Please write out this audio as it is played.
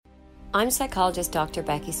I'm psychologist Dr.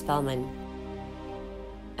 Becky Spellman,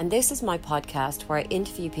 and this is my podcast where I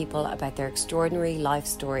interview people about their extraordinary life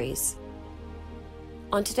stories.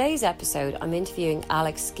 On today's episode, I'm interviewing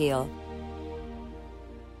Alex Skeel,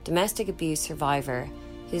 domestic abuse survivor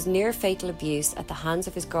whose near-fatal abuse at the hands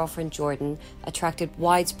of his girlfriend Jordan attracted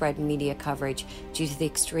widespread media coverage due to the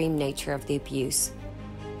extreme nature of the abuse.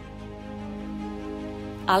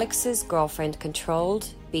 Alex's girlfriend controlled,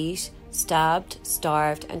 beat, stabbed,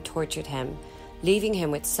 starved and tortured him, leaving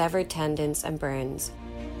him with severed tendons and burns.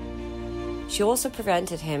 She also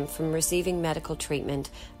prevented him from receiving medical treatment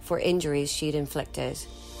for injuries she'd inflicted.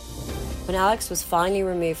 When Alex was finally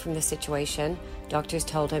removed from the situation, doctors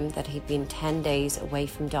told him that he'd been 10 days away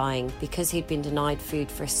from dying because he'd been denied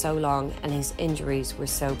food for so long and his injuries were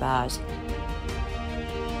so bad.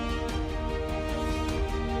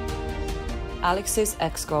 Alex's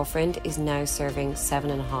ex-girlfriend is now serving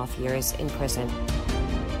 7.5 years in prison.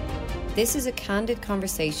 This is a candid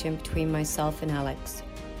conversation between myself and Alex.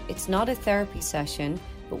 It's not a therapy session,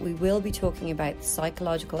 but we will be talking about the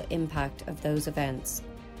psychological impact of those events.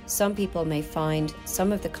 Some people may find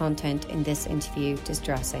some of the content in this interview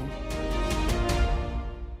distressing.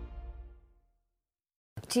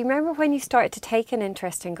 Do you remember when you started to take an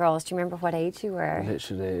interest in girls? Do you remember what age you were?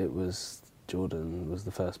 Literally, it was Jordan was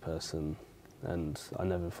the first person, and I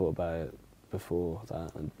never thought about it before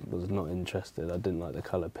that. I was not interested. I didn't like the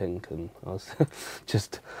colour pink, and I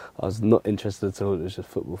was not interested at all. It was just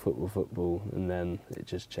football, and then it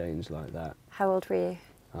just changed like that. How old were you?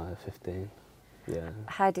 15, yeah.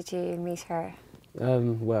 How did you meet her?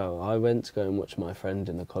 Well, I went to go and watch my friend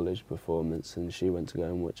in a college performance, and she went to go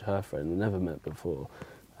and watch her friend. We never met before,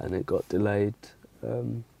 and it got delayed.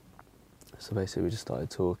 So basically we just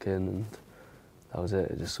started talking, and that was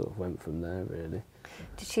it. It just sort of went from there, really.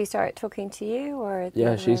 Did she start talking to you, or?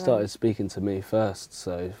 Yeah, she started speaking to me first,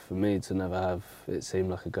 so for me to never have, it seemed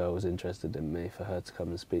like a girl was interested in me, for her to come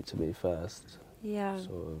and speak to me first, yeah,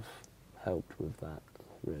 sort of helped with that,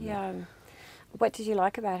 really. Yeah. What did you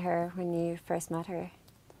like about her when you first met her?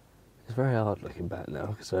 It's very hard looking back now,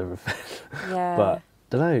 because of everything. Yeah. But, I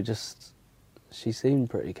don't know, just, she seemed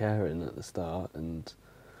pretty caring at the start, and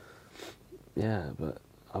yeah, but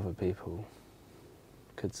other people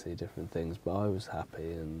could see different things, but I was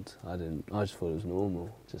happy, and I just thought it was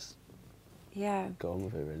normal, just go on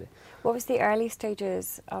with it, really. What was the early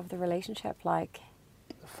stages of the relationship like?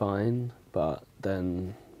 Fine, but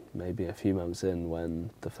then maybe a few months in,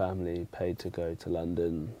 when the family paid to go to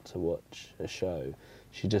London to watch a show,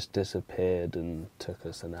 she just disappeared and took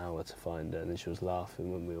us an hour to find her, and she was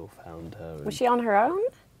laughing when we all found her. Was she on her own?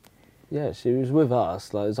 Yeah, she was with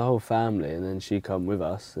us, like, there's a whole family, and then she come with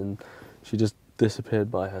us, and she just disappeared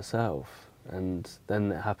by herself. And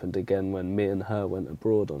then it happened again when me and her went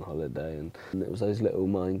abroad on holiday, and it was those little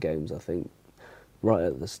mind games, I think, right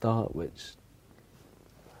at the start, which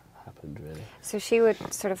happened, really. So she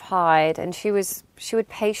would sort of hide, and she would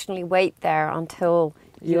patiently wait there until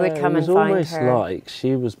you would come and find her. It was almost like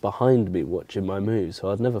she was behind me watching my moves, so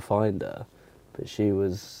I'd never find her, but she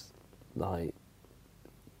was like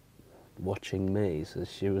watching me, so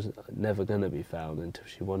she was never going to be found until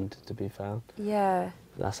she wanted to be found. Yeah.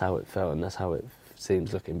 That's how it felt, and that's how it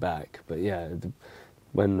seems looking back. But yeah,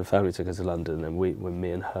 when the family took us to London, and when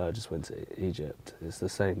me and her just went to Egypt, it's the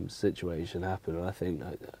same situation happened. And I think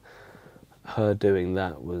her doing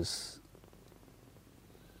that was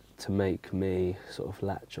to make me sort of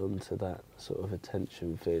latch onto that sort of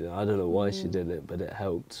attention feeling. I don't know why she did it, but it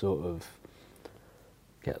helped sort of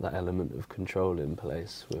get that element of control in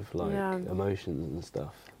place with, like, emotions and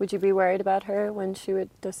stuff. Would you be worried about her when she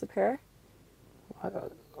would disappear?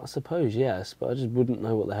 I suppose, yes, but I just wouldn't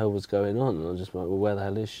know what the hell was going on, and I was just like, well, where the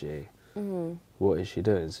hell is she? What is she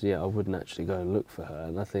doing? So yeah, I wouldn't actually go and look for her,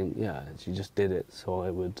 and I think, yeah, she just did it so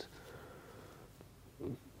I would...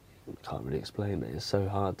 Can't really explain it, it's so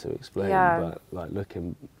hard to explain, but like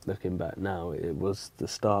looking back now, it was the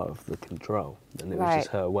start of the control, and it was just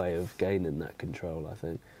her way of gaining that control, I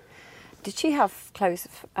think. Did she have close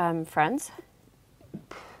friends?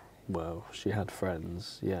 Well, she had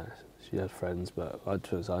friends, yeah, she had friends, but I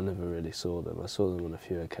never really saw them. I saw them on a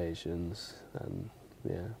few occasions, and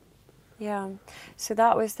yeah. Yeah, so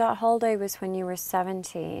that holiday was when you were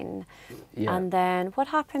 17, and then what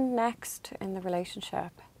happened next in the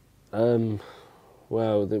relationship?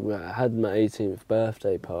 Well, I had my 18th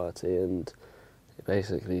birthday party, and it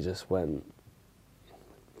basically just went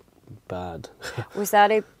bad. Was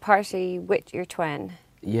that a party with your twin?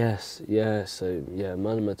 Yes, yeah, so yeah,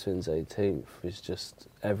 mine and my twin's 18th was just,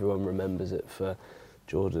 everyone remembers it for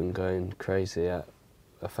Jordan going crazy at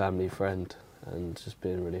a family friend and just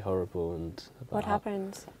being really horrible. And what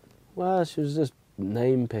happened? Well, she was just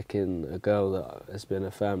name picking a girl that has been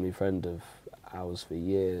a family friend of ours for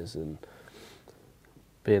years and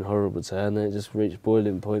being horrible to her, and then it just reached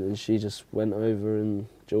boiling point and she just went over and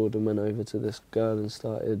Jordan went over to this girl and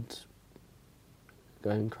started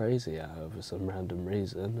going crazy at her for some random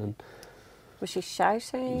reason. And Was she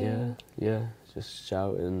shouting? yeah, just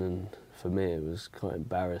shouting, and for me it was quite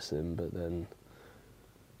embarrassing, but then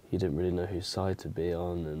you didn't really know whose side to be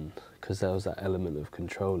on, and because there was that element of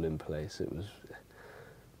control in place,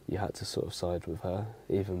 you had to sort of side with her,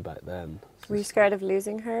 even back then. Were you scared of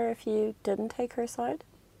losing her if you didn't take her side?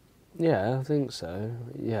 Yeah, I think so,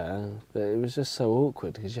 yeah, but it was just so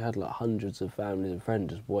awkward because you had like hundreds of families and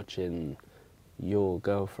friends just watching your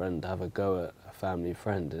girlfriend have a go at a family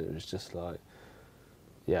friend, and it was just like,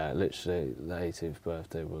 yeah, literally the 18th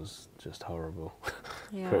birthday was just horrible,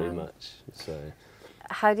 Yeah. pretty much, so...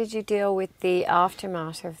 How did you deal with the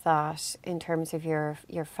aftermath of that in terms of your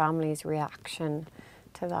family's reaction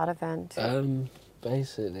to that event?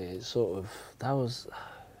 Basically, it's sort of, that was,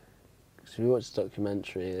 because we watched the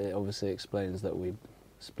documentary, it obviously explains that we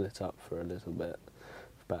split up for a little bit,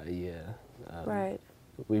 for about a year. Right.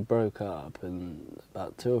 We broke up, and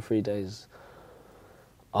about 2 or 3 days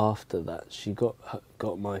after that, she got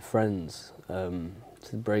my friends to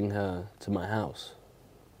bring her to my house,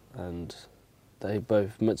 and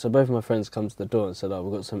both of my friends come to the door and said, "Oh,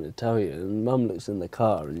 we've got something to tell you." And Mum looks in the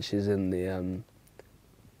car, and she's in the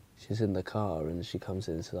car, and she comes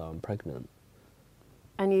in and says, "Oh, I'm pregnant."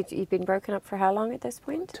 And you'd been broken up for how long at this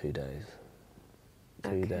point? 2 days.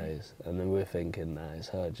 Okay. 2 days, and then we're thinking that it's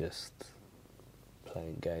her just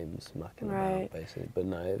playing games, mucking Right. about, basically. But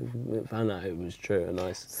no, we found out it was true,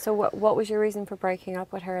 and So what was your reason for breaking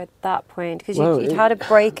up with her at that point? Because Well, you'd had a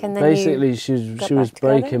break and then basically you got she was back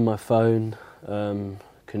together? breaking my phone,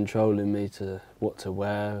 controlling me to what to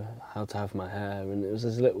wear, how to have my hair, and it was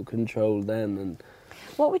this little control then. And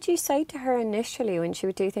What would you say to her initially when she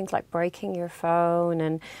would do things like breaking your phone?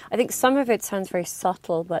 And I think some of it sounds very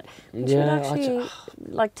subtle, but when she would Yeah, actually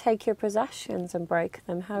like take your possessions and break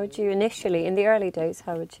them, how would you initially, in the early days,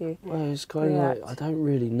 how would you? well, it's kind of like, react? I don't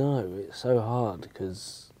really know. It's so hard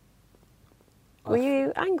because Were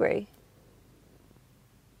you angry?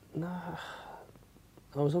 No,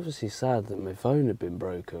 I was obviously sad that my phone had been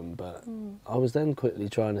broken, but I was then quickly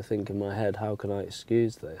trying to think in my head, how can I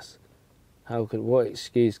excuse this? What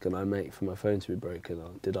excuse can I make for my phone to be broken? Or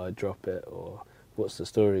did I drop it, or what's the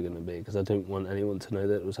story going to be? Because I didn't want anyone to know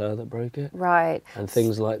that it was her that broke it, Right. and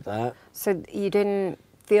things like that. So you didn't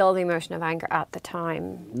feel the emotion of anger at the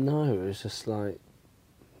time? No, it was just like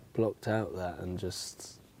blocked out that, and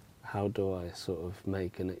just how do I sort of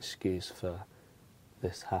make an excuse for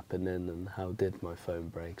this happening, and how did my phone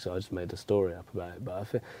break? So I just made a story up about it, but I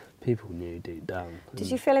feel people knew deep down.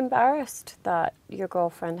 Did you feel embarrassed that your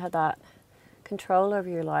girlfriend had that control over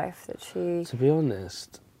your life, that she... To be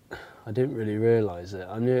honest, I didn't really realise it.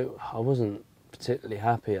 I knew I wasn't particularly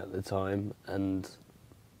happy at the time, and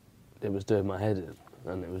it was doing my head in,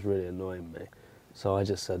 and it was really annoying me. So I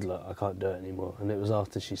just said, look, I can't do it anymore. And it was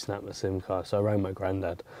after she snapped my SIM card, so I rang my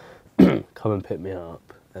granddad, come and pick me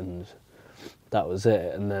up, and that was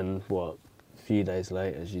it. And then, a few days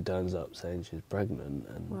later, she turns up saying she's pregnant,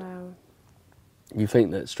 and Wow. you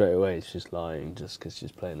think that straight away she's lying just because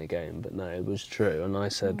she's playing a game, but no, it was true. And I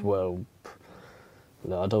said, well,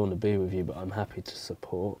 look, I don't want to be with you, but I'm happy to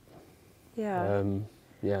support. Yeah.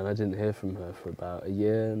 Yeah, and I didn't hear from her for about a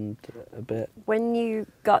year and a bit. When you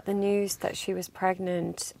got the news that she was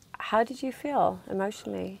pregnant, how did you feel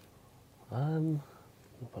emotionally?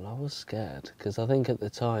 Well, I was scared because I think at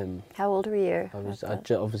the time How old were you?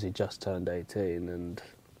 I obviously just turned 18, and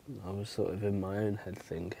I was sort of in my own head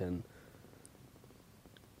thinking,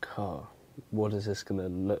 God, what is this going to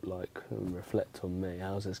look like and reflect on me?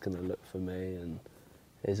 How's this going to look for me? And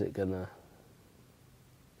is it going to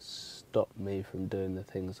stop me from doing the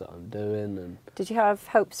things that I'm doing? And Did you have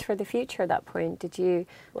hopes for the future at that point? Did you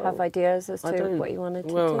have ideas as to what you wanted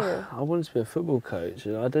to do? I wanted to be a football coach,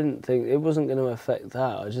 and I didn't think it wasn't going to affect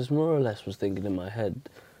that. I just more or less was thinking in my head,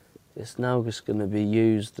 it's now just going to be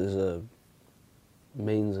used as a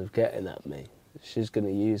means of getting at me. She's going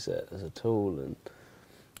to use it as a tool, and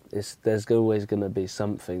there's always going to be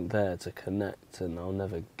something there to connect, and I'll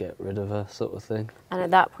never get rid of her, sort of thing. And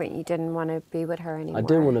at that point, you didn't want to be with her anymore? I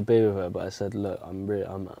didn't want to be with her, but I said, look, I'm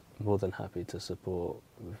more than happy to support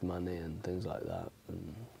with money and things like that,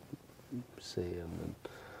 and see him, and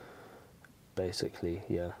basically,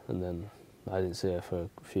 yeah. And then I didn't see her for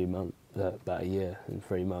a few months, about a year and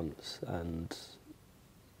 3 months, and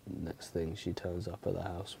next thing she turns up at the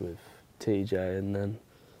house with TJ, and then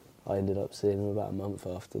I ended up seeing him about a month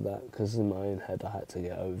after that, because in my own head I had to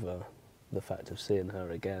get over the fact of seeing her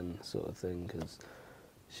again, sort of thing, because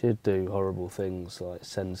she'd do horrible things like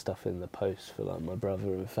send stuff in the post for like my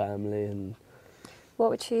brother and family, and What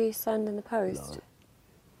would she send in the post? like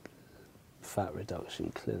fat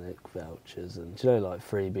reduction clinic vouchers, and do you know, like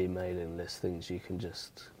freebie mailing list things you can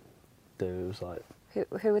just do. It was like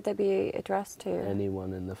Who would they be addressed to?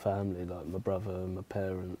 anyone in the family, like my brother and my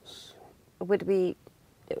parents.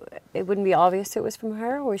 It wouldn't be obvious it was from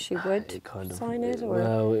her, or she would It kind of sign it, or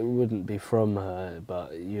well, it wouldn't be from her,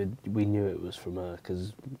 but we knew it was from her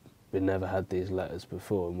because we never had these letters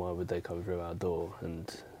before, and why would they come through our door? And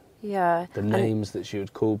yeah, the names that she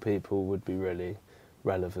would call people would be really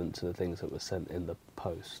relevant to the things that were sent in the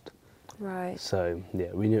post. right. So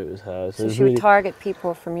yeah, we knew it was her. So it was she really, would target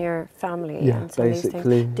people from your family, yeah, and send these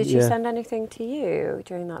basically. things. Did she yeah. send anything to you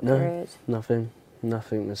during that No. period?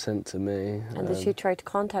 Nothing was sent to me. And did she try to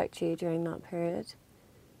contact you during that period?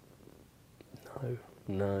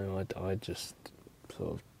 No, I just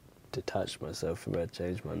sort of detached myself from her,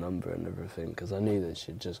 changed my number and everything, because I knew that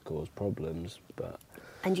she'd just cause problems. But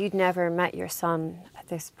And you'd never met your son at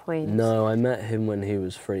this point? no, I met him when he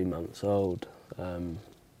was 3 months old. I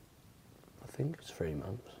think it was 3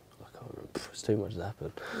 months. I can't remember. It's too much has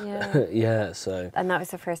happened. Yeah. Yeah. So. And that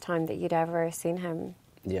was the first time that you'd ever seen him?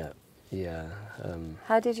 Yeah. Yeah.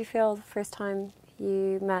 How did you feel the first time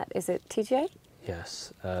you met? Is it TJ?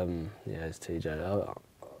 Yes. Yeah, it's TJ.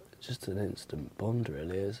 Just an instant bond,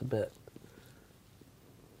 really. It's a bit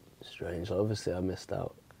strange. Obviously, I missed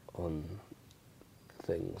out on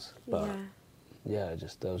things, but yeah,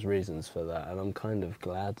 just there was reasons for that, and I'm kind of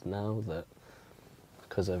glad now that,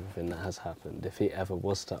 because of everything that has happened, if he ever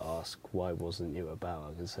was to ask why wasn't you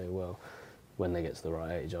about, I can say, well, when they get to the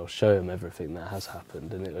right age, I'll show him everything that has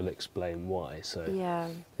happened, and it will explain why. So Yeah.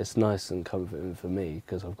 it's nice and comforting for me,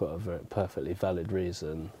 because I've got a very perfectly valid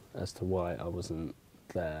reason as to why I wasn't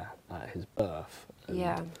there at his birth. And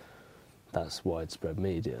Yeah. that's widespread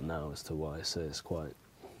media now as to why, so it's quite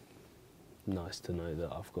nice to know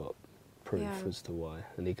that I've got proof Yeah. as to why,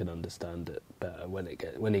 and he can understand it better when he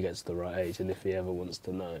gets to the right age, and if he ever wants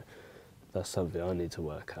to know, that's something I need to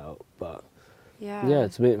work out. But yeah,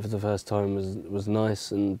 to meet him for the first time was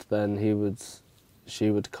nice, and then she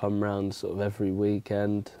would come round sort of every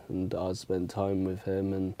weekend, and I'd spend time with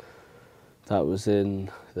him, and that was in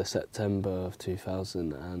the September of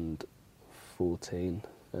 2014,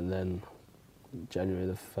 and then January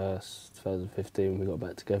the 1st, 2015, we got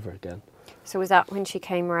back together again. So was that when she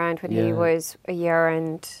came around when he Yeah. was a year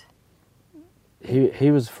and... He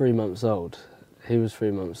was 3 months old. He was 3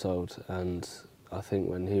 months old, and I think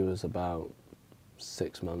when he was about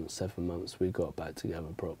 6 months, 7 months, we got back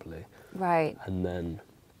together properly. Right. And then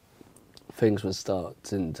things were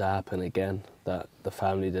starting to happen again that the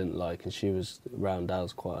family didn't like, and she was around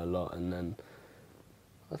ours quite a lot. And then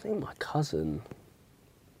I think my cousin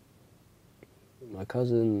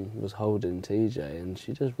was holding TJ, and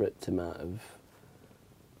she just ripped him out of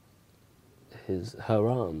her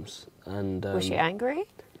arms. And Was she angry?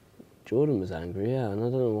 Jordan was angry, yeah, and I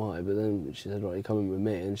don't know why, but then she said, right, you're coming with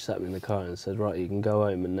me, and she sat me in the car and said, right, you can go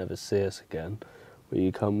home and never see us again, will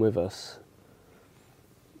you come with us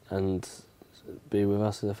and be with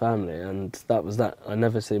us as a family? And that was that. I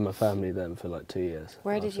never seen my family then for like 2 years.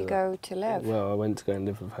 Where did you go to live? Well, I went to go and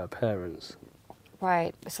live with her parents.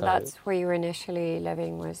 Right, so that's where you were initially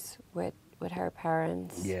living, was with her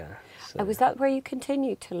parents? Yeah. So And was that where you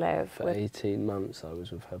continued to live? for 18 months I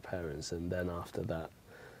was with her parents, and then after that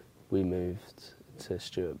we moved to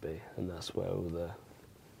Stuartby, and that's where all the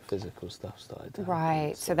physical stuff started to happen.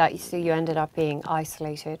 Right, so you ended up being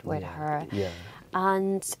isolated with her. Yeah.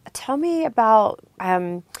 And tell me about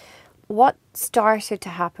what started to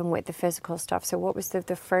happen with the physical stuff. So what was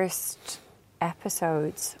the first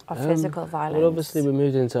episodes of physical violence? Well, obviously we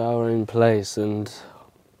moved into our own place, and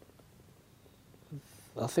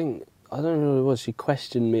I think, I don't know what it was, she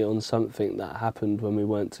questioned me on something that happened when we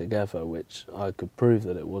weren't together, which I could prove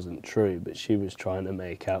that it wasn't true, but she was trying to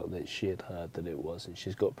make out that she had heard that it was, and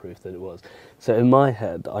she's got proof that it was. So in my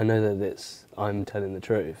head, I know that I'm telling the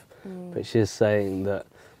truth, but she's saying that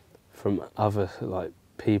from other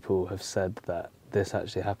people have said that this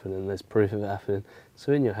actually happened and there's proof of it happening.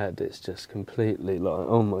 So in your head, it's just completely like,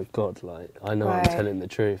 oh my God, I know I'm telling the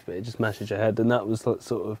truth, but it just mashes your head, and that was sort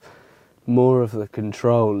of more of the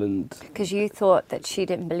control. And because you thought that she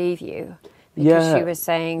didn't believe you, because she was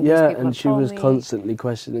saying these people and she told was me. constantly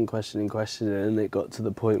questioning, and it got to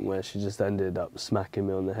the point where she just ended up smacking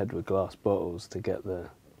me on the head with glass bottles to get the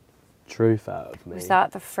truth out of me. Was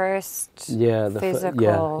that the first Yeah,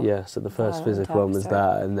 physical? yeah. So the first violent physical one was episode?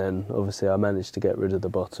 that, and then obviously I managed to get rid of the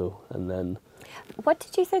bottle, and then What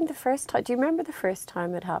did you think the first time? Do you remember the first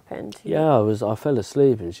time it happened? yeah, I fell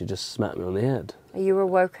asleep and she just smacked me on the head. You were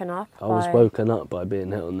woken up. I was woken up by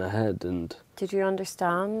being hit on the head, and Did you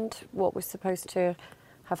understand what was supposed to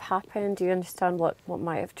have happened? Do you understand what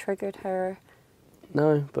might have triggered her?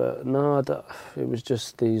 no, I don't, it was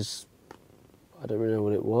just these. I don't really know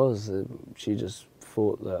what it was. She just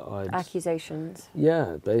thought that I'd Accusations.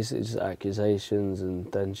 yeah, basically just accusations,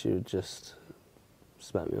 and then she would just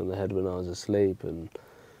smack me on the head when I was asleep. And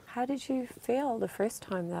How did you feel the first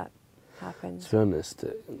time that happened? to be honest,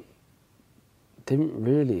 it didn't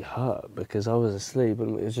really hurt because I was asleep,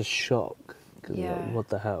 and it was just shock. 'Cause Yeah. like, what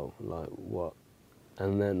the hell? Like what?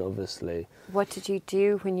 And then obviously, What did you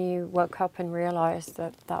do when you woke up and realised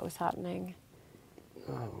that that was happening?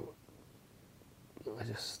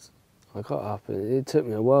 I got up, and it took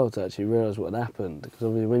me a while to actually realise what had happened. Because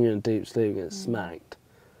obviously, when you're in deep sleep, you get smacked,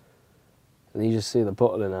 and you just see the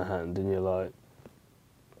bottle in her hand, and you're like,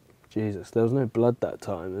 Jesus, there was no blood that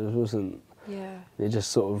time. It wasn't. Yeah. It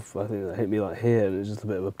just sort of, I think it hit me like here, and it was just a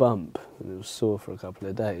bit of a bump, and it was sore for a couple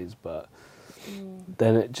of days. But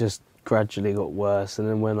then it just gradually got worse, and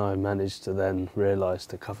then when I managed to then realise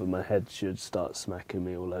to cover my head, she would start smacking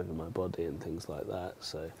me all over my body and things like that.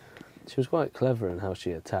 So she was quite clever in how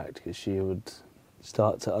she attacked, because she would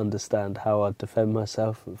start to understand how I'd defend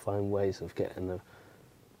myself and find ways of getting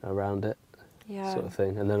around it, Yeah. sort of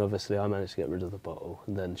thing. And then obviously I managed to get rid of the bottle,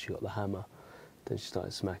 and then she got the hammer. Then she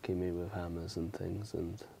started smacking me with hammers and things,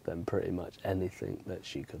 and then pretty much anything that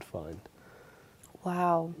she could find.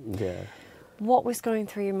 Wow. Yeah. What was going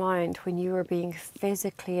through your mind when you were being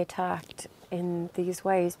physically attacked in these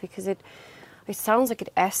ways? Because it sounds like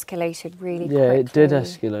it escalated really quickly. Yeah, it did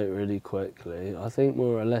escalate really quickly. I think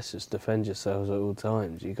more or less just defend yourselves at all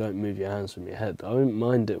times. You can't move your hands from your head. I wouldn't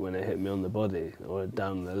mind it when it hit me on the body or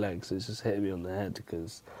down the legs. It's just hitting me on the head,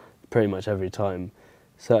 because pretty much every time,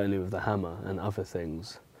 certainly with the hammer and other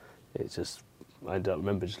things, it's just, I don't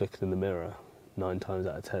remember just looking in the mirror, 9 times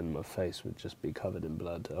out of 10 my face would just be covered in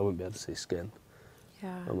blood. I wouldn't be able to see skin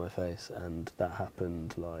on my face, and that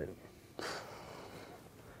happened like,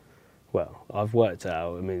 well, I've worked it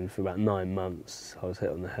out. I mean, for about 9 months I was hit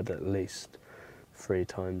on the head at least 3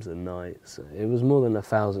 times a night. So it was more than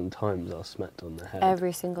 1,000 times I was smacked on the head.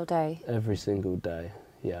 Every single day. Every single day,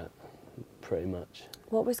 yeah, pretty much.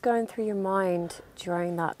 What was going through your mind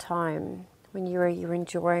during that time when you were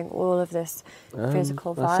enduring all of this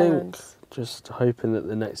physical violence? I think just hoping that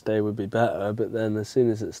the next day would be better, but then as soon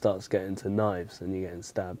as it starts getting to knives and you're getting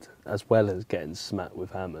stabbed, as well as getting smacked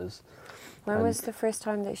with hammers. When was the first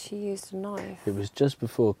time that she used a knife? It was just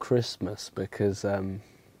before Christmas, because the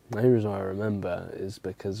only reason I remember is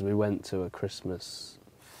because we went to a Christmas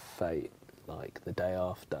fete like the day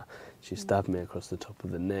after. She stabbed me across the top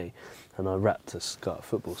of the knee, and I wrapped a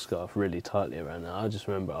football scarf really tightly around her. I just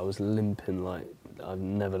remember I was limping like I've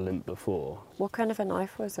never limped before. What kind of a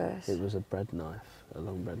knife was it? It was a bread knife, a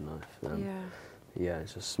long bread knife. Yeah. Yeah,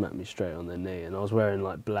 it just smacked me straight on the knee, and I was wearing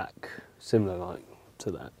like black, similar like to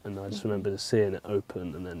that, and I just remember just seeing it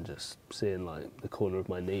open and then just seeing like the corner of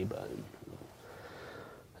my knee bone.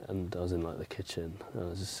 And I was in like the kitchen, and I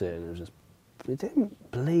was just seeing it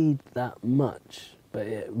didn't bleed that much, but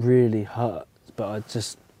it really hurt. But I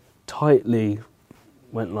just tightly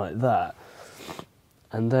went like that,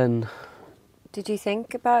 and then. Did you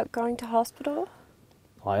think about going to hospital?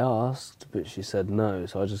 I asked, but she said no,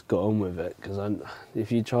 so I just got on with it, because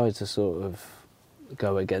if you try to sort of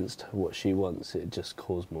go against what she wants, it just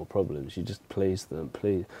causes more problems. You just please them,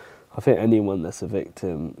 please. I think anyone that's a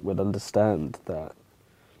victim would understand that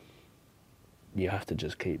you have to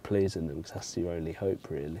just keep pleasing them, because that's your only hope,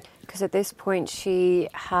 really. Because at this point she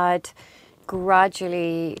had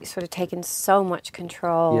gradually sort of taken so much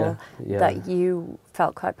control that you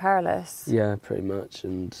felt quite powerless. Yeah, pretty much.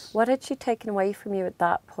 And what had she taken away from you at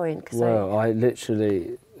that point? Well, I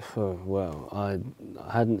literally, I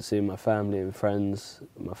hadn't seen my family and friends.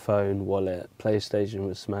 My phone, wallet, PlayStation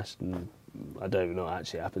was smashed, and I don't even know what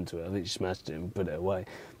actually happened to it. I think she smashed it and put it away.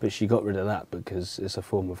 But she got rid of that because it's a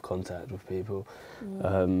form of contact with people.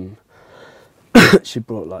 She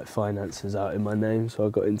brought like finances out in my name, so I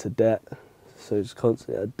got into debt. So just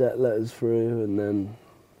constantly had debt letters through, and then...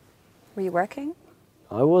 Were you working?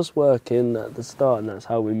 I was working at the start, and that's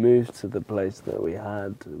how we moved to the place that we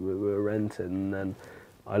had. We were renting, and then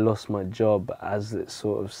I lost my job as it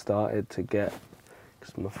sort of started to get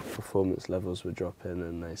because my performance levels were dropping,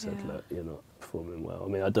 and they said, Yeah. look, you're not performing well. I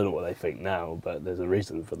mean, I don't know what they think now, but there's a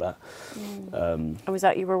reason for that. And was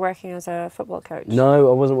that you were working as a football coach? No,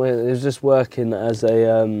 I wasn't. It was just working as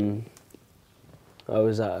a. I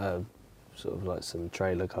was at a sort of like some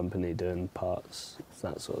trailer company doing parts,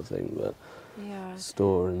 that sort of thing, but Yeah.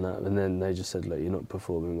 store and that. And then they just said, look, you're not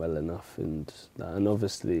performing well enough, and that. And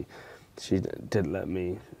obviously, she didn't let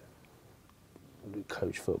me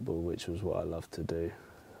coach football, which was what I loved to do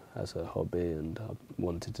as a hobby, and I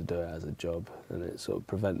wanted to do it as a job, and it sort of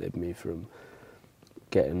prevented me from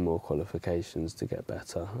getting more qualifications to get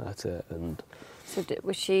better at it. And So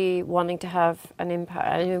was she wanting to have an impact,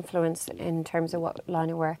 an influence in terms of what line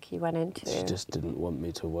of work you went into? she just didn't want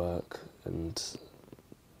me to work, and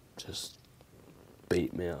just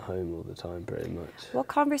beat me at home all the time, pretty much. What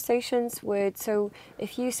conversations would, so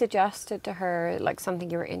if you suggested to her like something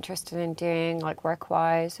you were interested in doing, like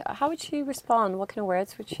work-wise, how would she respond? What kind of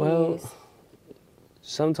words would she use?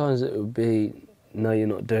 Sometimes it would be, no, you're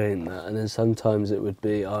not doing that, and then sometimes it would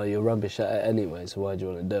be, oh, you're rubbish at it anyway, so why do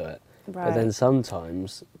you want to do it? Right. But then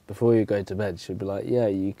sometimes, before you go to bed, she'd be like, yeah,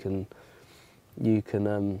 you can do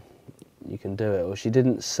it. Or she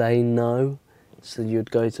didn't say no, so you'd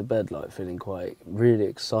go to bed like feeling quite really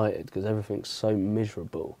excited because everything's so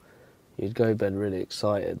miserable. You'd go to bed really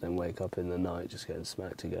excited, then wake up in the night just getting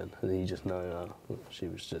smacked again, and then you just know, oh, she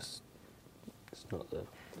was just, it's not the...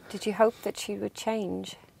 Did you hope that she would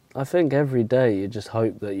change? I think every day you just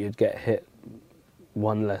hope that you'd get hit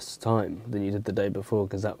one less time than you did the day before,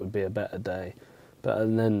 because that would be a better day. But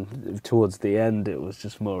and then towards the end, it was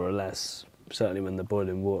just more or less, certainly when the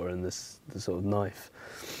boiling water and the sort of knife,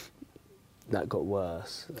 that got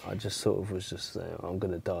worse. I just sort of was just saying, I'm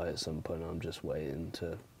going to die at some point. I'm just waiting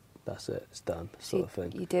to, that's it, it's done, sort of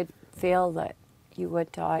thing. You did feel that you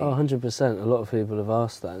would die? Oh, 100%. A lot of people have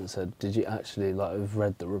asked that and said, did you actually, like, I've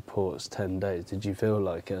read the reports 10 days, did you feel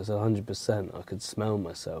like it? I said, 100%. I could smell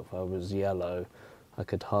myself. I was yellow. I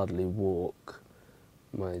could hardly walk.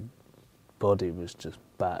 My body was just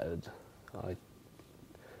battered.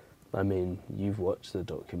 I mean, you've watched the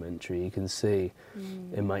documentary. You can see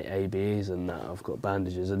in my ABEs and that I've got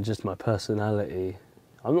bandages, and just my personality.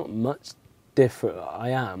 I'm not much different.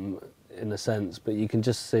 I am, in a sense, but you can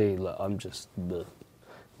just see, like, I'm just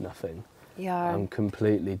nothing. Yeah. I'm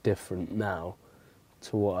completely different now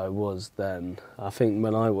to what I was then. I think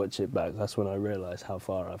when I watch it back, that's when I realise how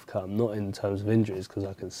far I've come. Not in terms of injuries, because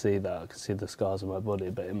I can see that, I can see the scars on my body,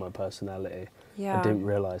 but in my personality. Yeah. I didn't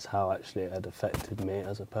realise how actually it had affected me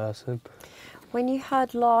as a person. When you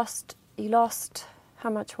had lost, you lost how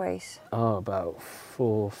much weight? Oh, about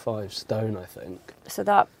 4 or 5 stone, I think. So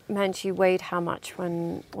that meant you weighed how much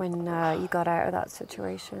when you got out of that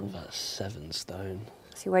situation? About 7 stone.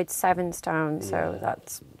 So you weighed 7 stone. So Yeah.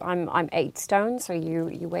 that's I'm 8 stone. So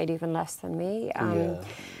you weighed even less than me. Yeah.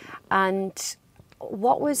 And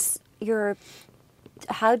what was your?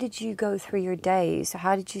 How did you go through your days?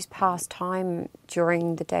 How did you pass time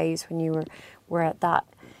during the days when you were at that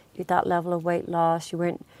level of weight loss? You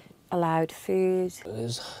weren't allowed food.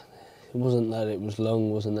 It wasn't that it was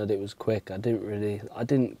long, wasn't that it was quick. I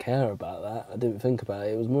didn't care about that. I didn't think about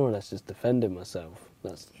it. It was more or less just defending myself.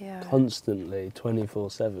 That's constantly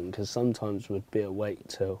 24/7, because sometimes we'd be awake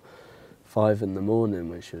till 5 in the morning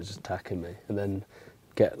when she was just attacking me, and then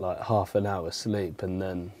get like half an hour sleep, and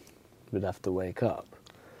then we'd have to wake up.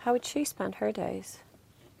 How would she spend her days?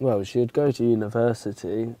 Well, she'd go to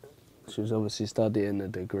university. She was obviously studying a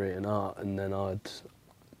degree in art, and then I'd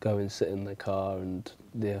go and sit in the car, and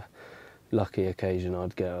the lucky occasion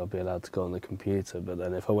I'd be allowed to go on the computer. But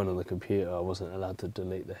then if I went on the computer, I wasn't allowed to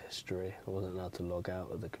delete the history. I wasn't allowed to log out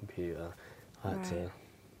of the computer. I had to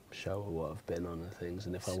show her what I've been on and things,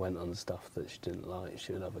 and if I went on stuff that she didn't like,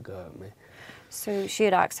 she would have a go at me. So she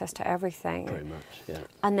had access to everything. Pretty much, yeah.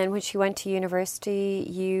 And then when she went to university,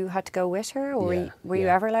 you had to go with her, or Yeah, were you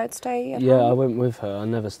ever allowed to stay at Yeah, home? I went with her. I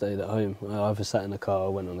never stayed at home. I either sat in the car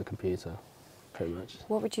or went on the computer, pretty much.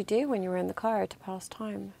 What would you do when you were in the car to pass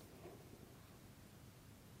time?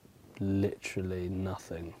 Literally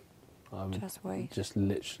nothing. I would Just wait. just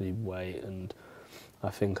literally wait, and I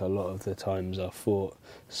think a lot of the times I thought,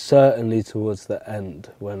 certainly towards the end,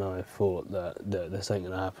 when I thought that this ain't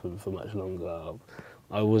going to happen for much longer,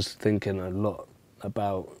 I was thinking a lot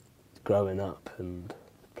about growing up and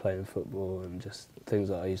playing football and just things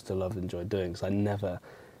that I used to love and enjoy doing, because I never,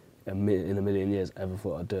 in a million years, ever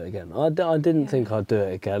thought I'd do it again. I didn't think I'd do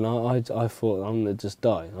it again. I thought, I'm going to just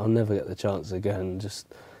die. I'll never get the chance again. Just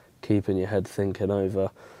keeping your head thinking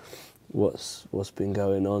over what's been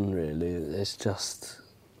going on, really. It's just,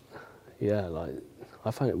 yeah, like,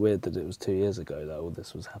 I find it weird that it was 2 years ago that all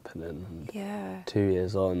this was happening. And Yeah. 2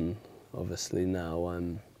 years on, obviously now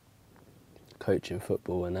I'm coaching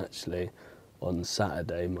football, and actually on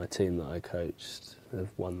Saturday my team that I coached have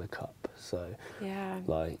won the cup. So Yeah.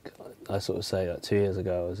 like I sort of say, like 2 years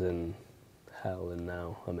ago I was in hell and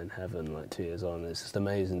now I'm in heaven, like 2 years on. It's just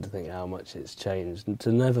amazing to think how much it's changed, and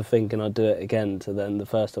to never thinking I'd do it again, to then the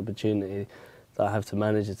first opportunity that I have to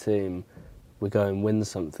manage a team, we go and win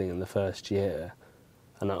something in the first year.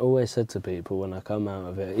 And I always said to people when I come out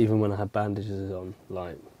of it, even when I had bandages on,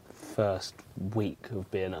 like first week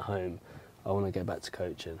of being at home, I want to get back to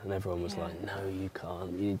coaching. And everyone was like, no, you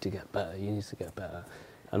can't, you need to get better, you need to get better.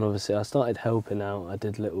 And obviously I started helping out, I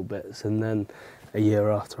did little bits, and then a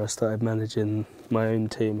year after I started managing my own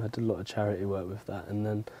team, I did a lot of charity work with that, and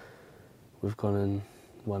then we've gone and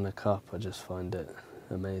won a cup. I just find it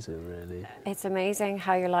amazing, really. It's amazing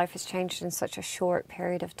how your life has changed in such a short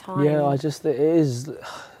period of time. Yeah,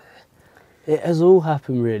 it has all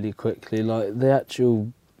happened really quickly. Like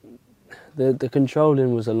the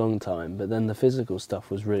controlling was a long time, but then the physical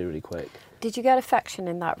stuff was really, really quick. Did you get affection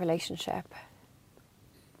in that relationship?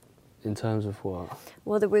 In terms of what?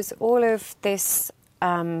 Well, there was all of this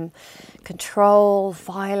control,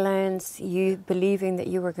 violence, you believing that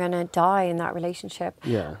you were going to die in that relationship.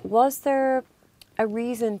 Yeah. Was there a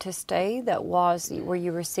reason to stay were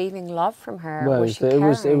you receiving love from her? Well, was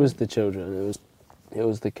it was the children. It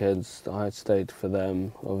was the kids. I had stayed for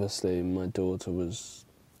them. Obviously, my daughter was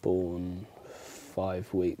born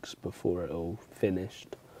 5 weeks before it all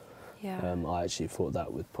finished. Yeah. I actually thought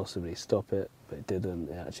that would possibly stop it, but it didn't.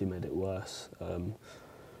 It actually made it worse.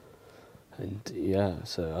 And yeah,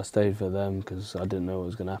 so I stayed for them because I didn't know what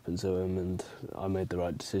was going to happen to them, and I made the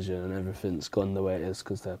right decision, and everything's gone the way it is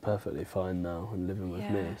because they're perfectly fine now and living with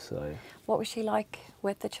me. So what was she like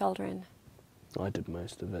with the children? I did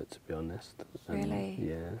most of it, to be honest. Really?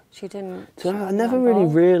 Yeah. She didn't. So I never really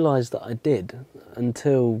realised that I did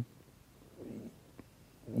until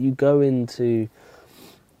you go into,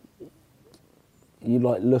 you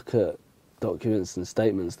like look at documents and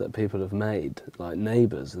statements that people have made, like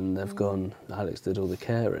neighbours, and they've gone, Alex did all the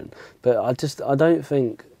caring. But I don't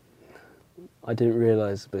think, I didn't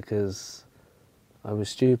realise because I was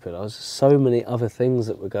stupid. I was so many other things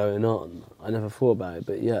that were going on. I never thought about it,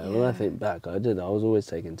 but yeah, when I think back, I did. I was always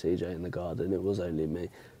taking TJ in the garden. It was only me.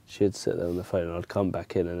 She'd sit there on the phone and I'd come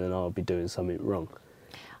back in and then I'd be doing something wrong.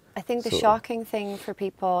 I think the shocking thing for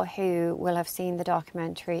people who will have seen the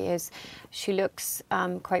documentary is she looks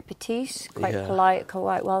quite petite, quite polite,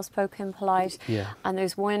 quite well-spoken, polite. Yeah. And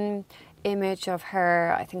there's one image of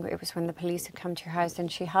her, I think it was when the police had come to your house,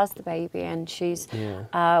 and she has the baby and she's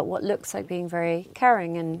what looks like being very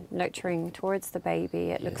caring and nurturing towards the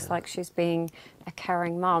baby. It looks like she's being a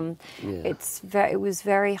caring mum. Yeah. It was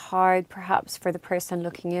very hard perhaps for the person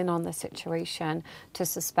looking in on the situation to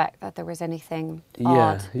suspect that there was anything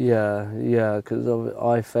odd. Yeah, because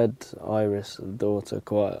I fed Iris, the daughter,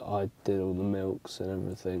 I did all the milks and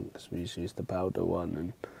everything, because we used the powder one,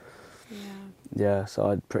 and yeah, so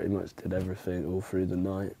I pretty much did everything all through the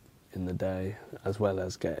night, in the day, as well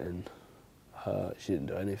as getting her. She didn't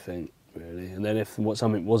do anything, really. And then if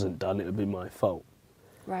something wasn't done, it would be my fault.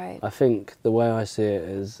 Right. I think the way I see it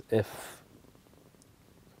is, if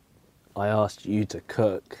I asked you to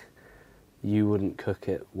cook, you wouldn't cook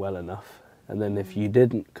it well enough. And then if you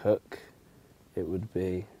didn't cook, it would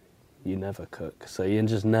be you never cook. So you're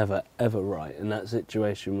just never, ever right. And that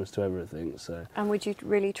situation was to everything. So. And would you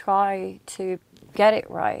really try to get it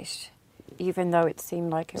right, even though it seemed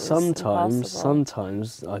like it was impossible?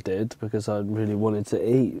 Sometimes I did, because I really wanted to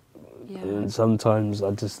eat. Yeah. And sometimes I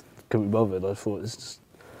just couldn't be bothered. I thought it's just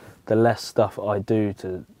the less stuff I do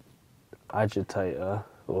to agitate her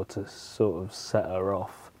or to sort of set her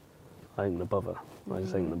off, I ain't gonna bother. I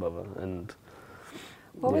just ain't gonna bother. And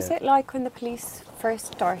what was it like when the police first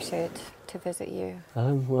started to visit you?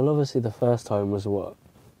 Well, obviously the first time was what,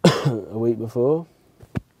 a week before?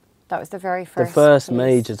 That was the very first. The first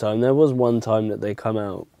major time. There was one time that they come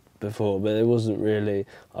out before, but it wasn't really.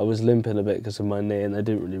 I was limping a bit because of my knee, and they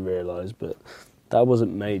didn't really realise. But that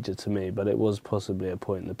wasn't major to me. But it was possibly a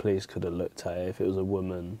point the police could have looked at it. If it was a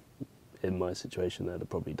woman in my situation, they'd have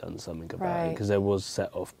probably done something about it, because there was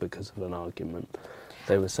set off because of an argument.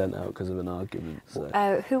 They were sent out because of an argument.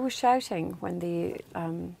 So. Who was shouting when the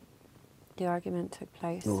argument took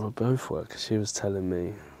place? Well, both were, because she was telling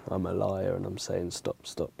me I'm a liar and I'm saying stop,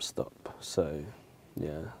 stop, stop. So,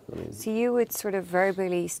 yeah. I mean, so you would sort of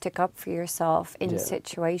verbally stick up for yourself in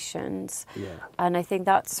situations. Yeah. And I think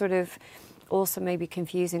that's sort of also maybe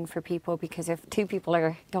confusing for people, because if two people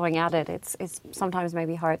are going at it, it's sometimes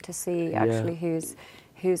maybe hard to see actually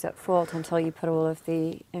who's at fault until you put all of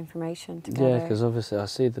the information together. Yeah, because obviously I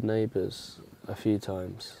see the neighbours a few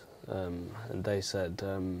times, and they said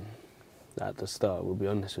at the start, we'll be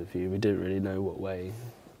honest with you, we didn't really know what way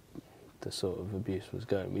the sort of abuse was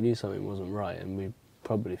going. We knew something wasn't right, and we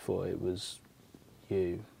probably thought it was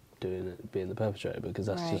you doing it, being the perpetrator, because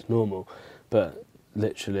that's just normal. But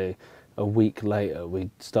literally a week later,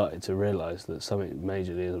 we started to realise that something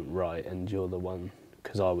majorly isn't right, and you're the one,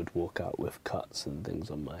 because I would walk out with cuts and things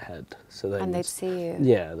on my head. So they'd see you.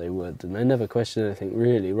 Yeah, they would, and they never questioned anything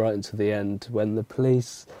really, right until the end when the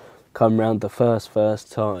police come round the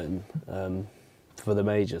first time for the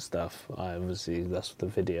major stuff. I obviously, that's the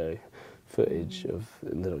video footage of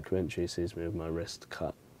in the documentary, sees me with my wrist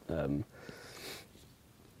cut.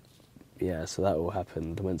 Yeah, so that all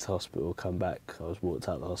happened. Went to hospital, come back. I was walked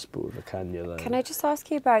out of the hospital with a cannula. Can I just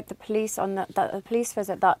ask you about the police on the police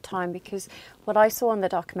visit that time? Because what I saw in the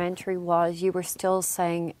documentary was you were still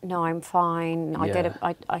saying, "No, I'm fine. I did it.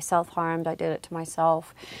 I self-harmed. I did it to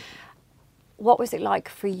myself." What was it like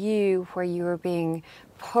for you, where you were being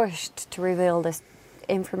pushed to reveal this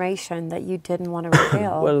information that you didn't want to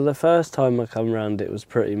reveal? Well, the first time I come round, it was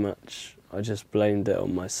pretty much, I just blamed it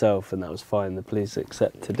on myself, and that was fine. The police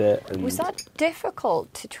accepted it. And was that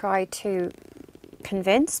difficult to try to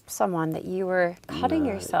convince someone that you were cutting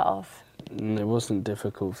yourself? It wasn't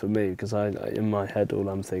difficult for me, because in my head all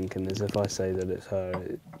I'm thinking is, if I say that it's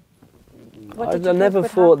her, I never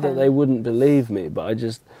thought that they wouldn't believe me, but I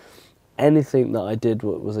just, anything that I did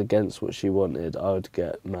what was against what she wanted, I would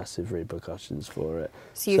get massive repercussions for it.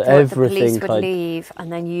 So you thought the police would leave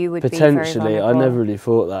and then you would potentially, be very I never really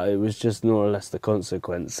thought that. It was just more or less the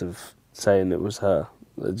consequence of saying it was her.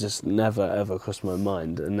 It just never ever crossed my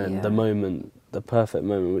mind. And then the perfect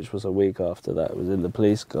moment, which was a week after that, was in the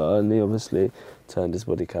police car, and he obviously turned his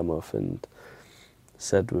body cam off and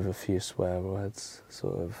said with a few swear words,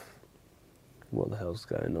 sort of, what the hell's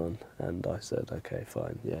going on? And I said, okay,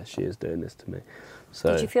 fine, yeah, she is doing this to me.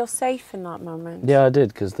 So, did you feel safe in that moment? Yeah, I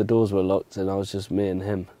did, because the doors were locked and I was just me and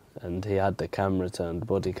him, and he had the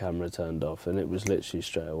body camera turned off, and it was literally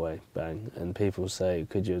straight away, bang. And people say,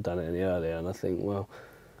 could you have done it any earlier? And I think, well,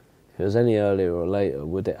 if it was any earlier or later,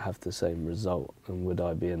 would it have the same result, and would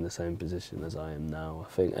I be in the same position as I am now?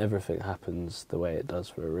 I think everything happens the way it does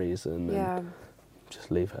for a reason, and just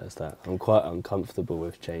leave it as that. I'm quite uncomfortable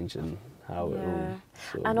with changing how it all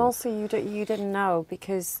sort of... And also you didn't know,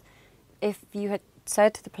 because if you had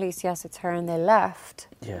said to the police, yes, it's her, and they left,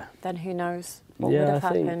 then who knows what would have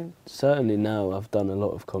happened. Think certainly now I've done a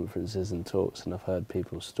lot of conferences and talks, and I've heard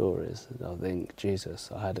people's stories, and I think,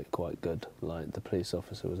 Jesus, I had it quite good. Like, the police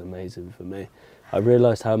officer was amazing for me. I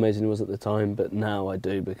realised how amazing he was at the time, but now I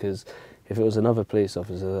do, because if it was another police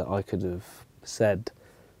officer that I could have said,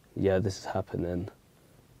 yeah, this is happening,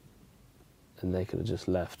 and they could have just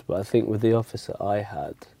left. But I think with the officer I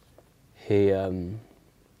had, he,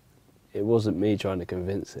 it wasn't me trying to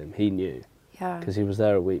convince him, he knew. Because he was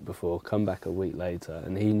there a week before, come back a week later,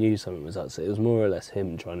 and he knew something was up. So it was more or less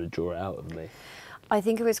him trying to draw it out of me. I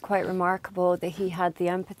think it was quite remarkable that he had the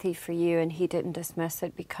empathy for you and he didn't dismiss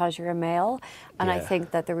it because you're a male. And I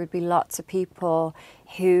think that there would be lots of people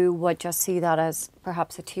who would just see that as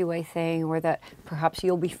perhaps a two-way thing, or that perhaps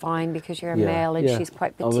you'll be fine because you're a male and she's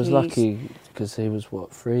quite petite. I was lucky because he was,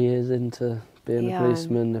 3 years into being a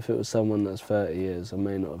policeman. If it was someone that's 30 years, I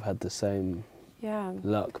may not have had the same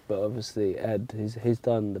luck. But obviously Ed, he's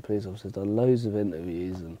done, the police officer's done loads of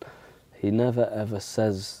interviews, and he never ever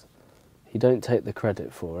says, he don't take the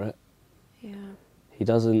credit for it. He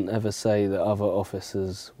doesn't ever say that other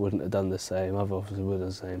officers wouldn't have done the same, other officers would have done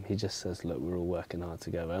the same. He just says, look, we're all working hard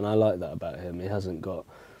together. And I like that about him. He hasn't got,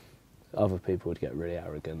 other people would get really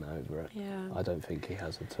arrogant over it. I don't think he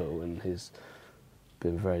has at all, and he's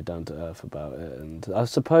been very down to earth about it. And I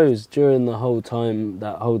suppose during the whole time,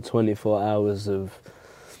 that whole 24 hours of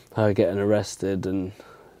her getting arrested, and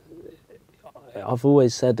I've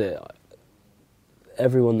always said it,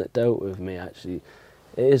 everyone that dealt with me, actually,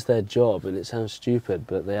 it is their job, and it sounds stupid,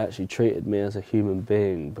 but they actually treated me as a human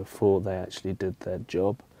being before they actually did their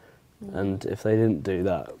job. And if they didn't do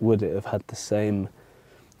that, would it have had the same...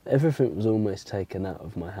 Everything was almost taken out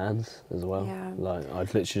of my hands as well. Like, I'd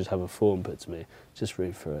literally just have a form put to me, just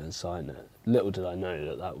read through it and sign it. Little did I know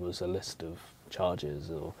that that was a list of charges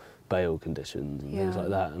or bail conditions and things like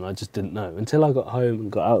that, and I just didn't know until I got home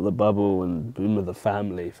and got out of the bubble and been with the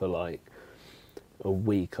family for like a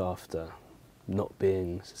week after not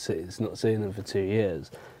seeing them for 2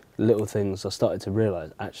 years. Little things I started to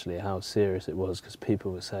realise actually how serious it was, because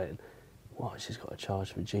people were saying, what, she's got a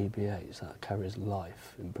charge for GBH, that carries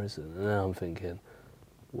life in prison. And now I'm thinking,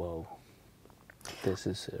 whoa, this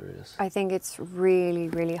is serious. I think it's really,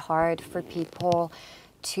 really hard for people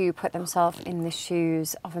to put themselves in the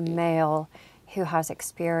shoes of a male who has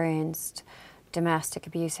experienced domestic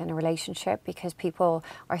abuse in a relationship, because people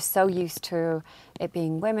are so used to it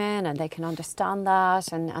being women and they can understand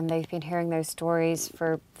that, and they've been hearing those stories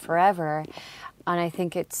for forever. And I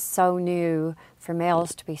think it's so new for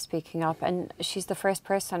males to be speaking up. And she's the first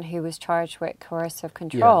person who was charged with coercive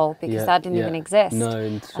control, because that didn't even exist. No,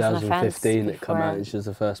 in 2015 it came out, and she was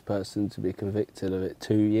the first person to be convicted of it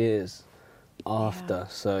 2 years after. Yeah.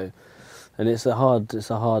 So, and it's a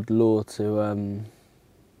hard law to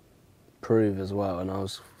prove as well. And I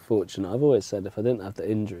was fortunate. I've always said if I didn't have the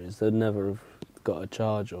injuries, they'd never have got a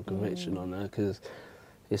charge or conviction on her, because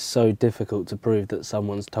it's so difficult to prove that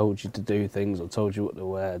someone's told you to do things or told you what to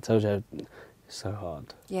wear. Told you, it's so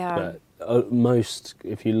hard. Yeah. But most,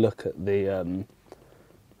 if you look at the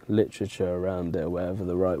literature around it, or whatever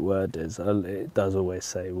the right word is, it does always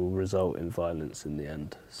say will result in violence in the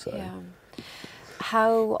end. So. Yeah.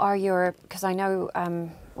 How are your, because I know,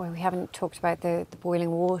 well, we haven't talked about the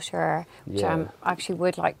boiling water, which I actually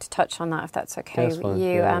would like to touch on that, if that's okay with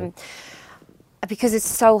you. Yeah. Because it's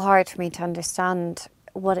so hard for me to understand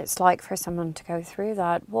what it's like for someone to go through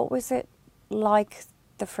that. What was it like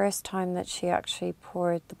the first time that she actually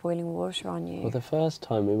poured the boiling water on you? Well, the first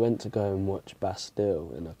time we went to go and watch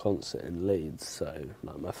Bastille in a concert in Leeds, so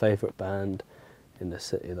like my favourite band in the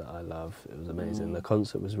city that I love. It was amazing. The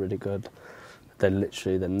concert was really good. Then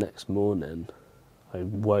literally the next morning, I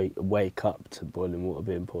wake up to boiling water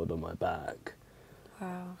being poured on my back.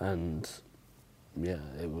 Wow. And yeah,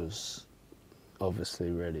 it was obviously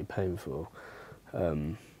really painful.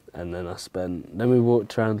 And then we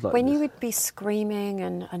walked around like when this. you would be screaming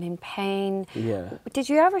and in pain, Yeah. did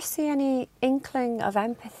you ever see any inkling of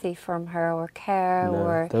empathy from her, or care? No.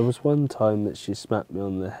 Or There was one time that she smacked me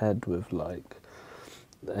on the head with like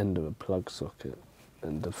the end of a plug socket,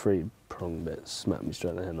 and the 3-prong bit smacked me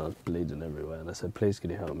straight in the head, and I was bleeding everywhere. And I said, "Please, can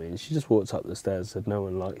you help me?" And she just walked up the stairs and said, "No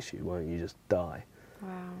one likes you, why don't you just die?" wow.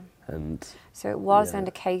 And So it wasn't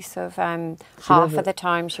a case of half of the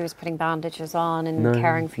time she was putting bandages on and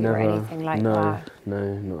caring for you or anything like that?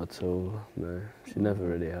 No, not at all. No, she never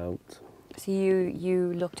really helped. So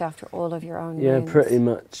you looked after all of your own Yeah, wounds? pretty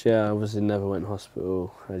much, yeah. Obviously never went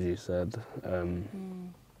hospital, as you said.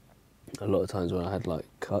 A lot of times when I had like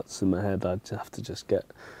cuts in my head, I'd have to just get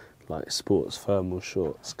like sports thermal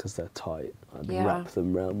shorts because they're tight. I'd wrap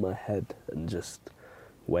them around my head and just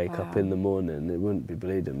wake up in the morning. It wouldn't be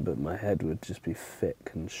bleeding, but my head would just be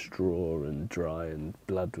thick and straw and dry, and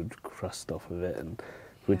blood would crust off of it, and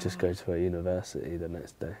we'd just go to a university the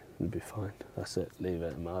next day and be fine. That's it, leave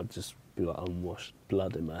it, and I'd just be like unwashed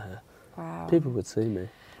blood in my hair. Wow. People would see me.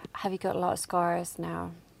 Have you got a lot of scars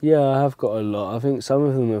now? Yeah, I have got a lot. I think some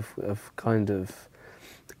of them have kind of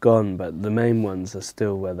gone, but the main ones are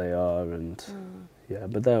still where they are, and yeah,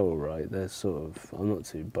 but they're all right. They're sort of, I'm not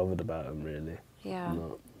too bothered about them really. Yeah.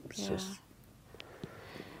 It's just...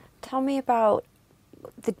 Tell me about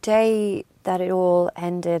the day that it all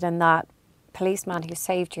ended and that policeman who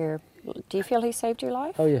saved your... Do you feel he saved your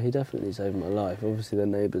life? Oh yeah, he definitely saved my life. Obviously the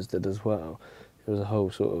neighbours did as well. It was a whole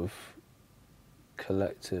sort of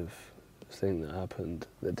collective thing that happened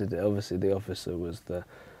that did it. Obviously the officer was the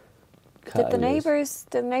catalyst.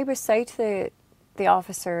 Did the neighbours say to the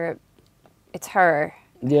officer, it's her?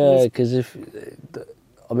 Yeah, because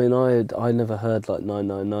I mean, I never heard like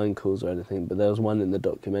 999 calls or anything, but there was one in the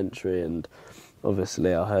documentary, and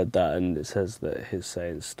obviously I heard that, and it says that he's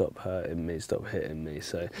saying, "Stop hurting me, stop hitting me."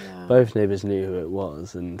 So both neighbours knew who it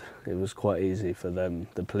was, and it was quite easy for them,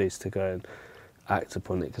 the police, to go and act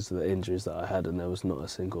upon it because of the injuries that I had, and there was not a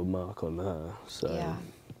single mark on her. So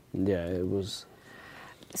yeah, it was.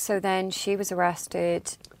 So then she was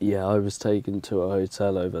arrested. Yeah, I was taken to a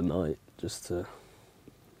hotel overnight just to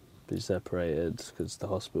be separated because the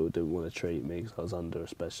hospital didn't want to treat me because I was under a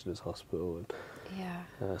specialist hospital. And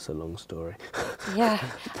that's a long story. Yeah.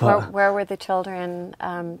 Where were the children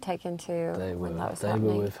taken to when that was happening?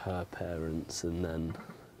 They were with her parents, and then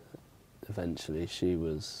eventually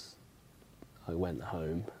I went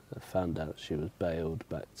home. I found out she was bailed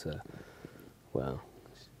back to,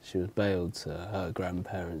 she was bailed to her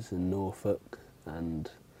grandparents in Norfolk, and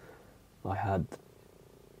I had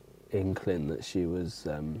inkling that she was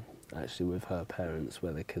actually with her parents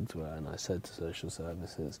where the kids were, and I said to social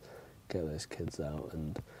services, get those kids out,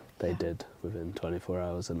 and they did within 24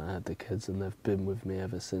 hours, and I had the kids, and they've been with me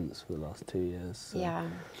ever since for the last 2 years. So. Yeah.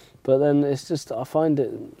 But then it's just, I find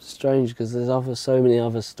it strange because there's so many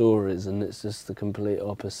other stories, and it's just the complete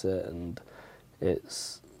opposite. And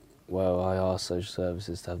it's, well, I asked social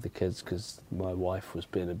services to have the kids because my wife was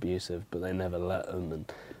being abusive, but they never let them,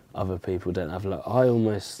 and other people don't have luck.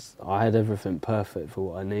 I had everything perfect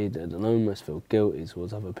for what I needed, and I almost feel guilty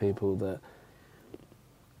towards other people that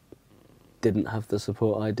didn't have the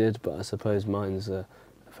support I did, but I suppose mine's a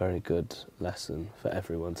very good lesson for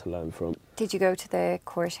everyone to learn from. Did you go to the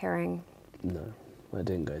court hearing? No, I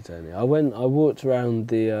didn't go to any. I walked around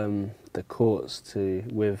the courts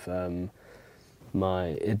with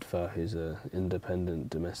my IDVA, who's an independent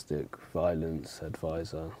domestic violence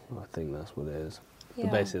advisor. I think that's what it is. Yeah.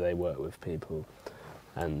 But basically they work with people,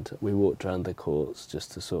 and we walked around the courts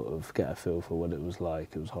just to sort of get a feel for what it was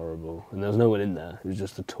like. It was horrible, and there was no one in there. It was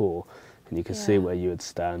just a tour. And you could see where you would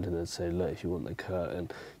stand, and they'd say, look, if you want the curtain.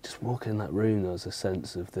 Just walking in that room, there was a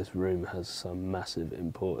sense of this room has some massive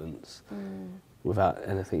importance. Without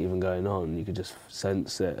anything even going on, you could just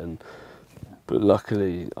sense it. But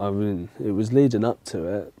luckily, I mean, it was leading up to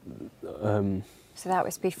it. So that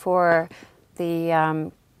was before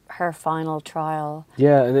the her final trial.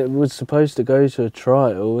 Yeah, and it was supposed to go to a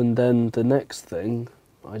trial, and then the next thing,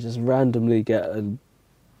 I just randomly get a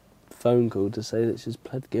phone call to say that she's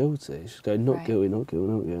pled guilty. She's going, not guilty, not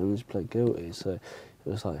guilty, not guilty, and she pled guilty. So it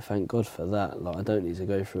was like, thank God for that. Like, I don't need to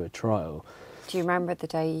go through a trial. Do you remember the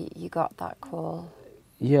day you got that call?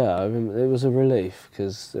 Yeah, I remember. It was a relief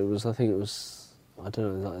because it was, I think it was, I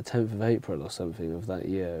don't know, like the 10th of April or something of that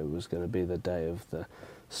year. It was going to be the day of the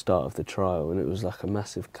start of the trial, and it was like a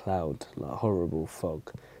massive cloud, like horrible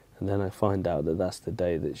fog. And then I find out that that's the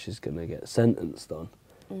day that she's going to get sentenced on.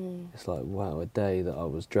 It's like, wow, a day that I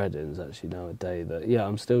was dreading is actually now a day that, yeah,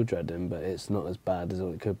 I'm still dreading, but it's not as bad as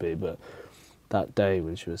it could be. But that day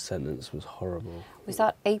when she was sentenced was horrible. Was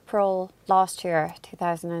that April last year,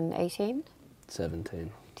 2018?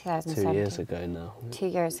 17. 2017. 2 years ago now. 2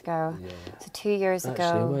 years ago. Yeah. So 2 years ago.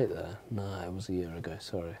 Actually, wait there. No, it was a year ago,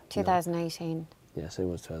 sorry. 2018. No. Yes, it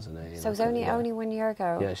was 2018. So it was only 1 year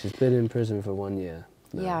ago? Yeah, she's been in prison for 1 year.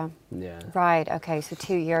 No. Yeah. Yeah. Right, okay, so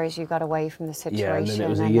 2 years you got away from the situation. Yeah, and then it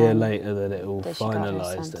was a year later that it all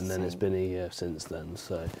finalised, and then it's been a year since then.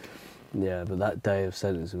 So, yeah, but that day of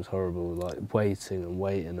sentence was horrible, like waiting and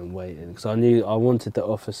waiting and waiting. Because I wanted the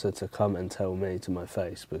officer to come and tell me to my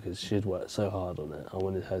face, because she'd worked so hard on it. I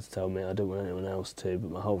wanted her to tell me, I didn't want anyone else to,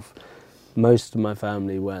 but most of my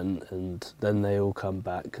family went, and then they all come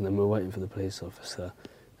back, and then we're waiting for the police officer,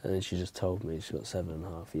 and then she just told me she got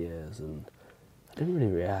 7.5 years, and I didn't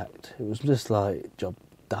really react. It was just like, job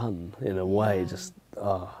done, in a way, just,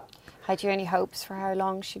 Had you any hopes for how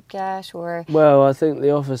long she'd get, or...? Well, I think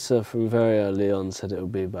the officer from very early on said it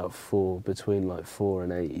would be about between like 4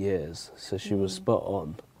 and 8 years, so she was spot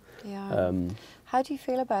on. Yeah. How do you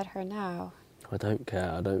feel about her now? I don't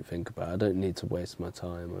care, I don't think about it, I don't need to waste my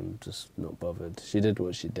time, I'm just not bothered. She did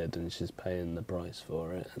what she did, and she's paying the price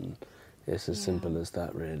for it, and it's as simple as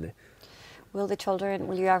that, really. Will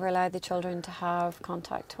you ever allow the children to have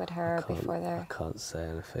contact with her before they're... I can't say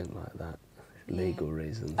anything like that. Legal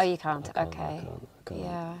reasons. Oh, you can't? I Okay. can't.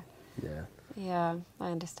 Yeah. Yeah. Yeah,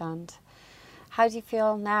 I understand. How do you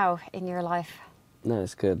feel now in your life? No,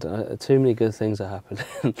 it's good. Too many good things are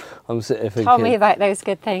happening. I'm sitting thinking... Tell me about those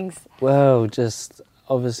good things. Well, just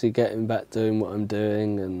obviously getting back doing what I'm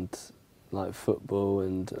doing, and like football,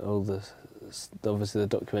 and all the... Obviously the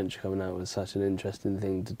documentary coming out was such an interesting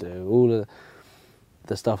thing to do. All of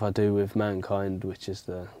the stuff I do with Mankind, which is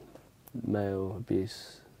the male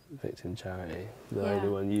abuse victim charity, the only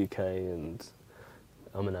one UK, and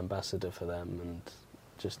I'm an ambassador for them, and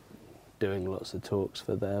just doing lots of talks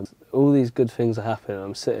for them. All these good things are happening.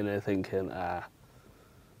 I'm sitting there thinking,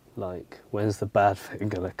 like, when's the bad thing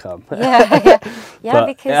gonna come? Yeah, but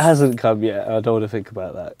because it hasn't come yet. I don't want to think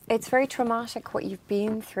about that. It's very traumatic what you've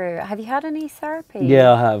been through. Have you had any therapy?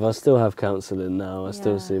 Yeah, I have. I still have counselling now. I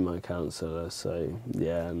still see my counsellor. So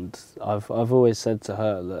yeah, and I've always said to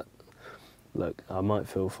her that, look, I might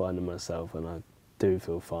feel fine in myself, and I do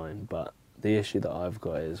feel fine, but the issue that I've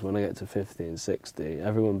got is when I get to 50 and 60,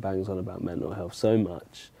 everyone bangs on about mental health so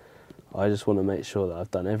much. I just want to make sure that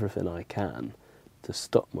I've done everything I can to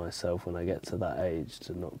stop myself when I get to that age,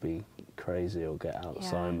 to not be crazy or get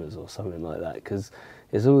Alzheimer's or something like that, because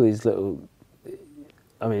it's all these little...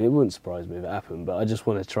 I mean, it wouldn't surprise me if it happened, but I just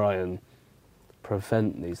want to try and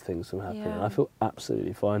prevent these things from happening. I feel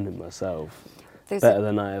absolutely fine in myself, better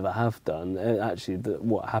than I ever have done. Actually,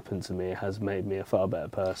 what happened to me has made me a far better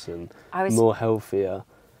person, more healthier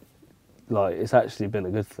like, it's actually been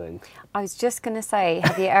a good thing. I was just going to say,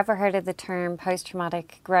 have you ever heard of the term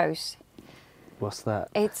post-traumatic growth? What's that?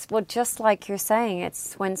 It's, well, just like you're saying,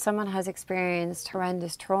 it's when someone has experienced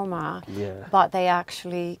horrendous trauma, Yeah. but they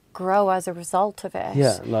actually grow as a result of it.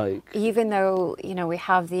 Yeah, like... Even though, you know, we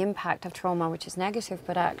have the impact of trauma, which is negative,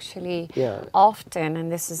 but actually Yeah. often,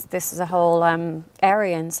 and this is a whole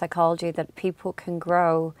area in psychology, that people can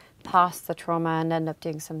grow past the trauma and end up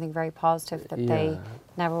doing something very positive that they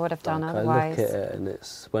never would have done like, otherwise. I look at it, and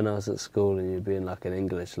it's when I was at school and you'd be in like an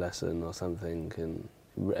English lesson or something, and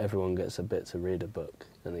everyone gets a bit to read a book,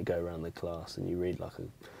 and they go around the class and you read like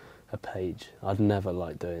a page. I'd never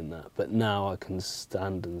liked doing that, but now I can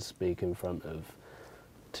stand and speak in front of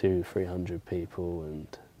 200-300 people and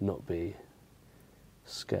not be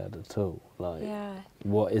scared at all. Like, Yeah.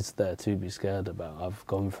 what is there to be scared about? I've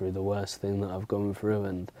gone through the worst thing that I've gone through,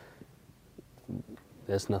 and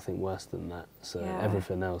there's nothing worse than that. So Yeah.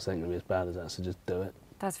 everything else ain't gonna be as bad as that, so just do it.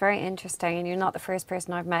 That's very interesting, and you're not the first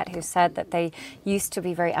person I've met who said that they used to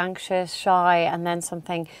be very anxious, shy, and then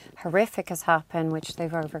something horrific has happened which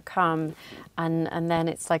they've overcome, and then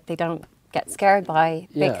it's like they don't get scared by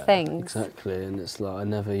big things. Exactly, and it's like I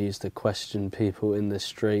never used to question people in the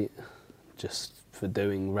street just for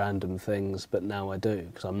doing random things, but now I do,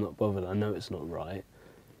 because I'm not bothered. I know it's not right,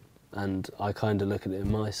 and I kind of look at it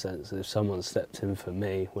in my sense, if someone stepped in for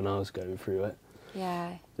me when I was going through it,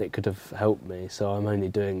 Yeah. it could have helped me, so I'm only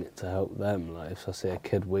doing it to help them. Like, if I see a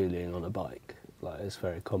kid wheeling on a bike, like, it's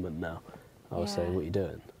very common now, I would say, Yeah. what are you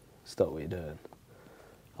doing? Stop what you're doing.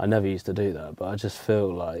 I never used to do that, but I just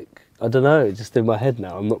feel like, I don't know, just in my head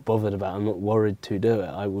now, I'm not bothered about it, I'm not worried to do it,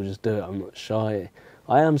 I will just do it, I'm not shy.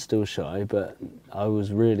 I am still shy, but I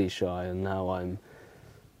was really shy, and now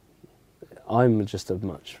I'm just a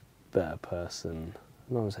much better person.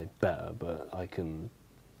 I don't want to say better, but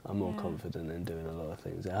I'm more confident in doing a lot of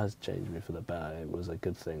things. It has changed me for the better. It was a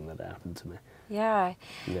good thing that it happened to me. Yeah.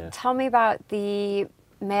 Yeah. Tell me about the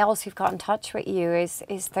males who've got in touch with you. Is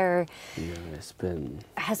there, Yeah, it's been...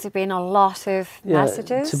 has there been a lot of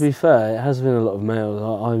messages? To be fair, it has been a lot of males.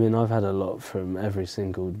 I mean, I've had a lot from every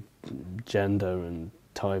single gender and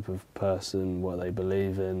type of person, what they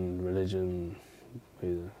believe in, religion,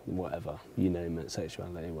 whatever, you name it,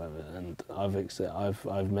 sexuality, whatever. And I've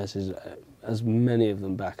messaged as many of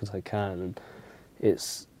them back as I can, and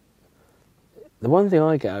it's the one thing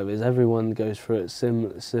I get out of it is everyone goes through it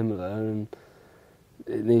similar, and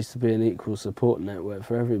it needs to be an equal support network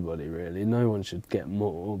for everybody, really. No one should get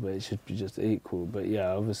more, but it should be just equal. But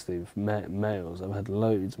yeah, obviously with males, I've had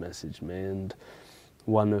loads message me, and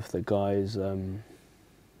one of the guys,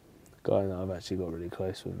 guy that I've actually got really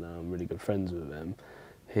close with now, I'm really good friends with him,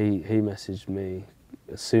 he messaged me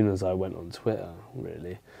as soon as I went on Twitter,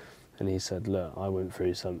 really, and he said, look, I went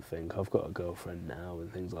through something, I've got a girlfriend now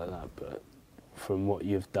and things like that, but from what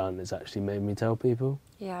you've done has actually made me tell people.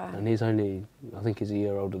 Yeah. And he's only, I think he's a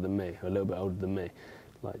year older than me, a little bit older than me,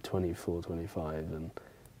 like 24, 25, and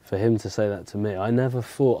for him to say that to me, I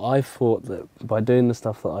thought that by doing the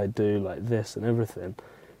stuff that I do, like this and everything,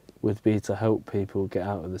 would be to help people get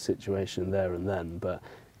out of the situation there and then, but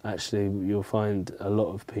actually you'll find a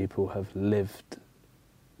lot of people have lived,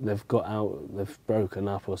 they've got out, they've broken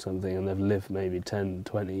up or something, and they've lived maybe 10,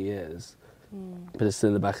 20 years, but it's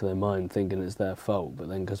in the back of their mind thinking it's their fault, but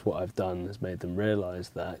then because what I've done has made them realise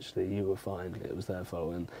that actually you were fine, it was their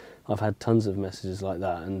fault. And I've had tons of messages like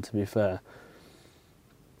that, and to be fair,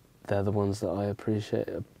 they're the ones that I appreciate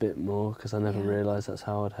a bit more, because I never realised that's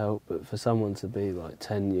how I'd help. But for someone to be like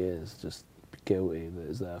 10 years just guilty that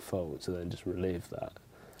it's their fault, to then just relieve that.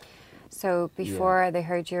 So before they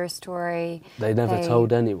heard your story, they never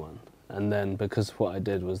told anyone, and then because what I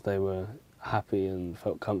did was they were happy and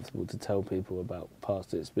felt comfortable to tell people about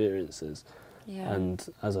past experiences. And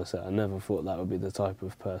as I said, I never thought that would be the type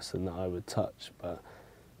of person that I would touch, but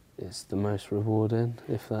it's the most rewarding,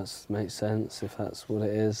 if that makes sense, if that's what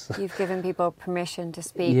it is. You've given people permission to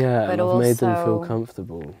speak, yeah, but and also I've made them feel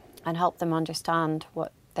comfortable. And help them understand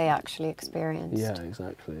what they actually experienced. Yeah,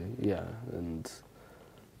 exactly, yeah. And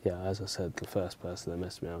yeah, as I said, the first person that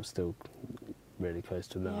messaged me, I'm still really close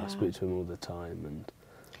to them. I speak to him all the time, and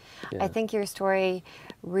I think your story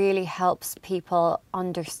really helps people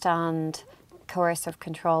understand coercive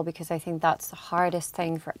control, because I think that's the hardest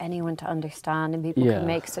thing for anyone to understand, and people can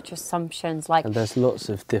make such assumptions. Like, and there's lots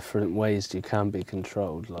of different ways you can be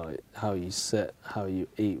controlled, like how you sit, how you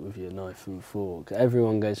eat with your knife and fork.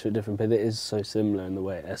 Everyone goes through a different, but it is so similar in the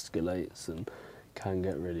way it escalates and can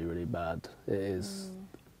get really, really bad. It is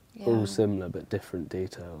all similar but different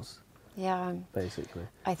details. Yeah. Basically.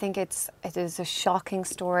 I think it is a shocking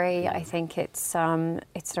story. I think it's a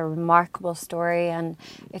remarkable story, and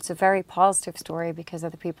it's a very positive story because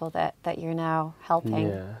of the people that you're now helping.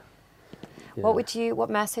 Yeah. What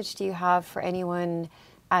message do you have for anyone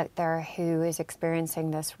out there who is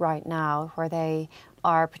experiencing this right now, where they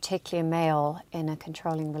are particularly male in a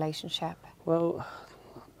controlling relationship? Well,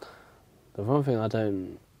 the one thing I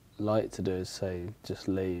don't like to do is say, just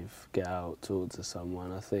leave, get out, talk to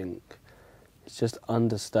someone. I think it's just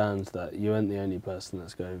understand that you aren't the only person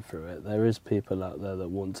that's going through it. There is people out there that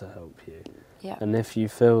want to help you. Yeah. And if you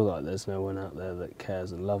feel like there's no one out there that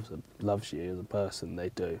cares and loves you as a person, they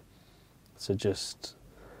do. So just,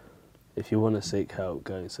 if you want to seek help,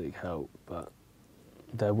 go and seek help. But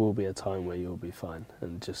there will be a time where you'll be fine,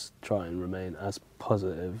 and just try and remain as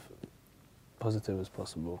positive as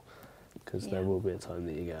possible, because there will be a time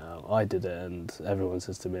that you get out. I did it, and everyone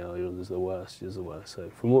says to me, oh, you're the worst, you're the worst. So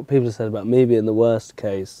from what people have said about me being the worst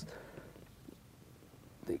case,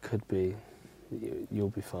 it could be, you'll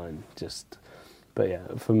be fine. But yeah,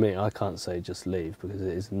 for me, I can't say just leave, because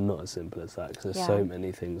it is not as simple as that, because there's so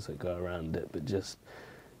many things that go around it. But just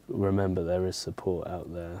remember, there is support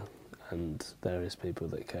out there, and there is people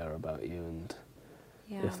that care about you, and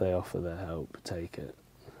if they offer their help, take it.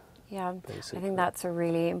 Yeah, basically. I think that's a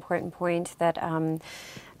really important point, that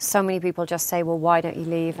so many people just say, well, why don't you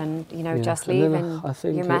leave, and just leave, and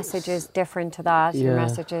your message is different to that. Your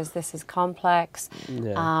message is, this is complex,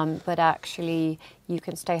 but actually you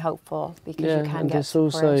can stay hopeful, because you can get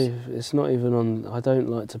support. Also, it's not even on, I don't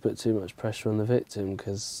like to put too much pressure on the victim,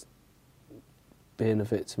 because being a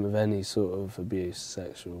victim of any sort of abuse,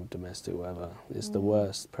 sexual, domestic, whatever, is the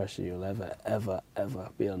worst pressure you'll ever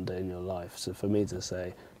be under in your life. So for me to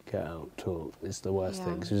say, get out, talk, it's the worst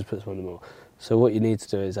thing, because it just puts one more. So what you need to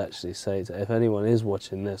do is actually say to, if anyone is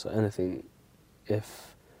watching this or anything,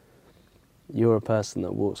 if you're a person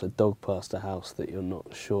that walks a dog past a house that you're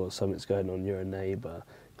not sure something's going on, you're a neighbour,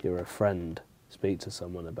 you're a friend, speak to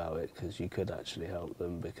someone about it, because you could actually help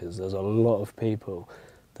them. Because there's a lot of people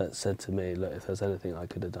that said to me, look, if there's anything I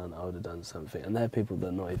could have done, I would have done something. And they're people that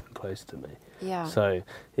are not even close to me. Yeah. So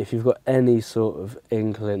if you've got any sort of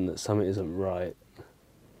inkling that something isn't right,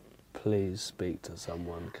 please speak to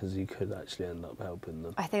someone, because you could actually end up helping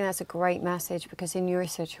them. I think that's a great message, because in your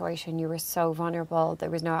situation you were so vulnerable, there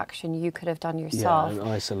was no action you could have done yourself. Yeah, and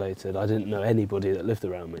isolated. I didn't know anybody that lived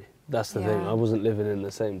around me. That's the thing. I wasn't living in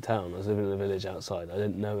the same town. I was living in a village outside. I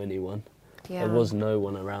didn't know anyone. There was no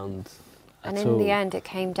one around at all. And in the end it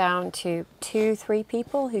came down to 2-3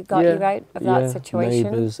 people who got you out of that situation.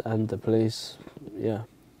 Neighbours and the police. Yeah.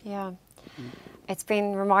 It's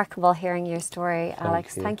been remarkable hearing your story,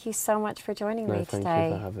 Alex. Thank you so much for joining me today.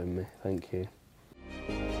 Thank you for having me. Thank you.